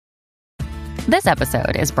This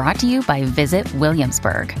episode is brought to you by Visit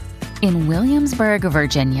Williamsburg. In Williamsburg,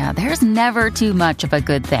 Virginia, there's never too much of a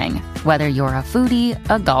good thing. Whether you're a foodie,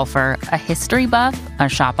 a golfer, a history buff, a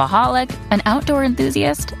shopaholic, an outdoor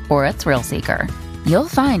enthusiast, or a thrill seeker, you'll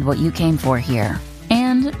find what you came for here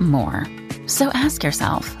and more. So ask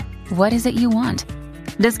yourself, what is it you want?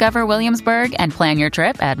 Discover Williamsburg and plan your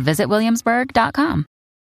trip at visitwilliamsburg.com.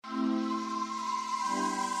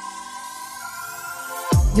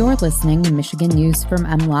 You're listening to Michigan News from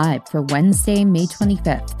MLive for Wednesday, May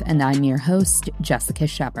 25th, and I'm your host, Jessica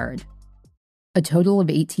Shepard. A total of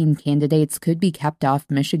 18 candidates could be kept off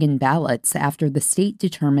Michigan ballots after the state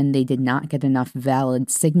determined they did not get enough valid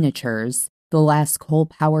signatures. The last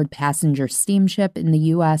coal-powered passenger steamship in the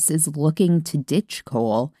U.S. is looking to ditch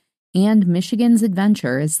coal, and Michigan's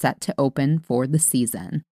Adventure is set to open for the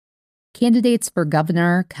season. Candidates for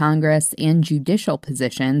governor, Congress, and judicial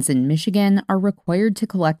positions in Michigan are required to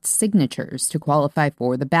collect signatures to qualify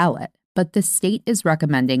for the ballot, but the state is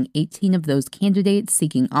recommending 18 of those candidates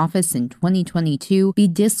seeking office in 2022 be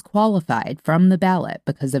disqualified from the ballot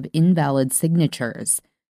because of invalid signatures.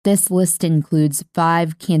 This list includes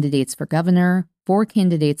 5 candidates for governor, 4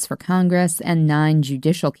 candidates for Congress, and 9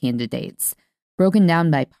 judicial candidates. Broken down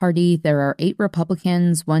by party, there are 8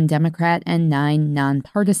 Republicans, 1 Democrat, and 9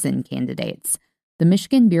 nonpartisan candidates. The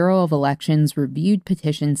Michigan Bureau of Elections reviewed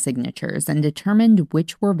petition signatures and determined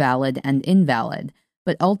which were valid and invalid,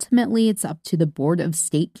 but ultimately it's up to the Board of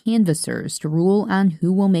State Canvassers to rule on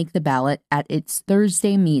who will make the ballot at its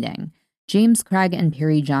Thursday meeting. James Craig and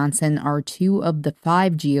Perry Johnson are 2 of the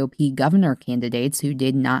 5 GOP governor candidates who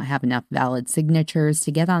did not have enough valid signatures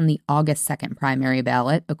to get on the August 2nd primary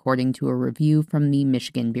ballot, according to a review from the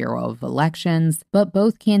Michigan Bureau of Elections, but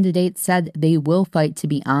both candidates said they will fight to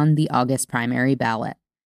be on the August primary ballot.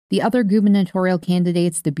 The other gubernatorial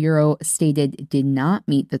candidates the Bureau stated did not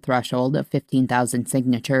meet the threshold of 15,000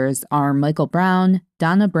 signatures are Michael Brown,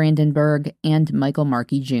 Donna Brandenburg, and Michael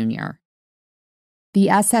Markey Jr. The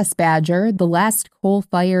SS Badger, the last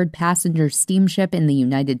coal-fired passenger steamship in the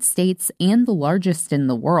United States and the largest in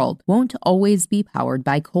the world, won't always be powered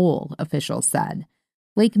by coal, officials said.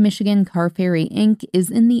 Lake Michigan Car Ferry Inc. is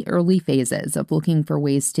in the early phases of looking for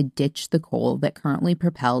ways to ditch the coal that currently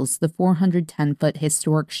propels the 410-foot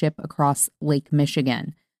historic ship across Lake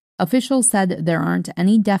Michigan. Officials said there aren't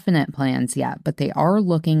any definite plans yet, but they are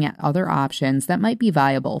looking at other options that might be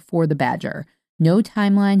viable for the Badger. No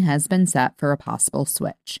timeline has been set for a possible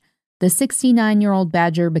switch. The 69-year-old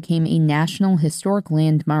Badger became a National Historic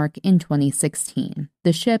Landmark in 2016.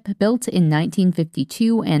 The ship, built in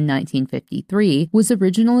 1952 and 1953, was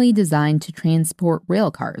originally designed to transport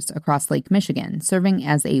railcars across Lake Michigan, serving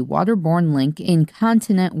as a waterborne link in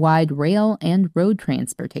continent-wide rail and road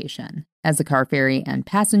transportation. As a car ferry and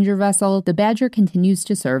passenger vessel, the Badger continues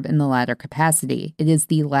to serve in the latter capacity. It is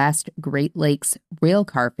the last Great Lakes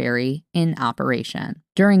railcar ferry in operation.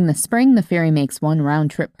 During the spring, the ferry makes 1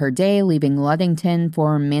 round trip per day, leaving Ludington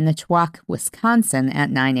for Manitowoc, Wisconsin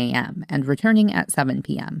at 9 a.m. and returning at 7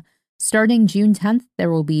 p.m. Starting June 10th,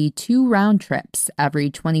 there will be 2 round trips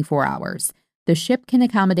every 24 hours. The ship can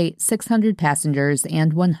accommodate 600 passengers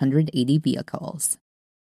and 180 vehicles.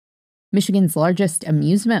 Michigan's largest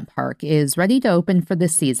amusement park is ready to open for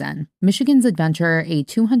this season. Michigan's Adventure, a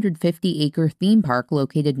 250-acre theme park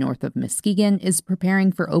located north of Muskegon, is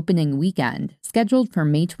preparing for opening weekend, scheduled for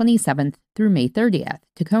May 27th through May 30th,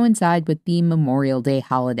 to coincide with the Memorial Day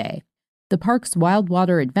holiday. The park's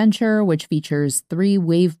Wildwater Adventure, which features 3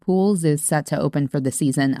 wave pools, is set to open for the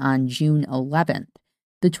season on June 11th.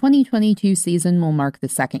 The 2022 season will mark the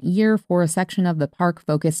second year for a section of the park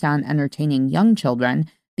focused on entertaining young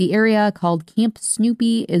children. The area, called Camp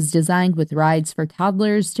Snoopy, is designed with rides for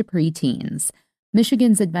toddlers to preteens.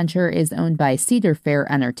 Michigan's Adventure is owned by Cedar Fair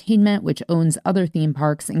Entertainment, which owns other theme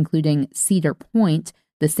parks, including Cedar Point.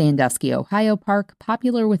 The Sandusky, Ohio park,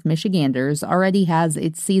 popular with Michiganders, already has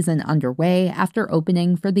its season underway after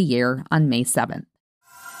opening for the year on May 7th.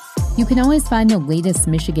 You can always find the latest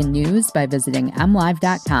Michigan news by visiting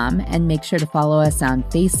mlive.com, and make sure to follow us on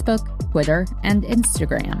Facebook, Twitter, and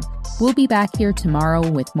Instagram. We'll be back here tomorrow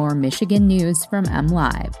with more Michigan news from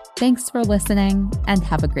MLive. Thanks for listening, and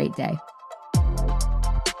have a great day.